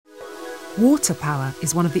Water power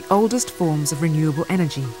is one of the oldest forms of renewable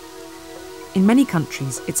energy. In many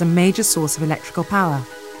countries, it's a major source of electrical power.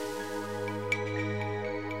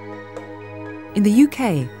 In the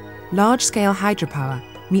UK, large-scale hydropower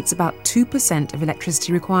meets about 2% of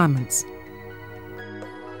electricity requirements.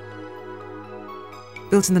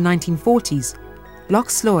 Built in the 1940s, Loch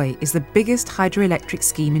Sloy is the biggest hydroelectric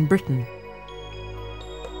scheme in Britain.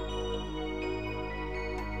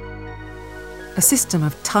 A system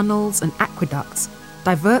of tunnels and aqueducts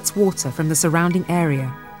diverts water from the surrounding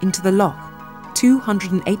area into the loch,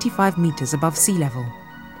 285 metres above sea level.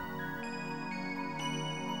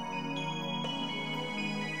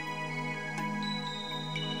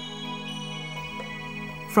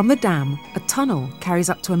 From the dam, a tunnel carries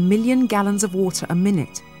up to 1 million gallons of water a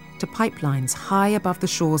minute to pipelines high above the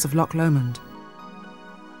shores of Loch Lomond.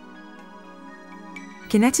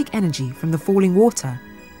 Kinetic energy from the falling water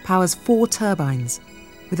powers 4 turbines,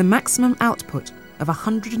 with a maximum output of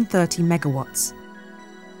 130 megawatts.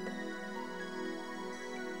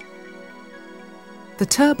 The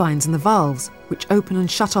turbines and the valves, which open and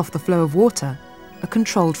shut off the flow of water, are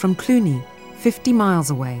controlled from Cluny, 50 miles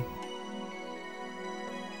away.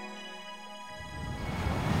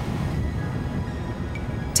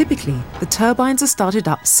 Typically, the turbines are started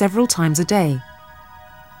up several times a day.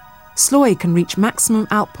 Sloy can reach maximum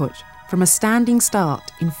output from a standing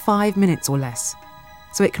start in 5 minutes or less,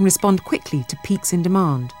 so it can respond quickly to peaks in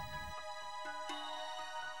demand.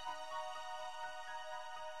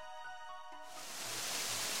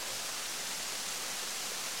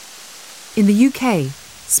 In the UK,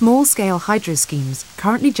 small-scale hydro schemes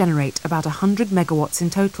currently generate about 100 megawatts in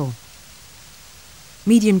total.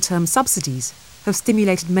 Medium-term subsidies have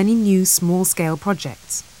stimulated many new small-scale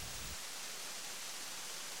projects.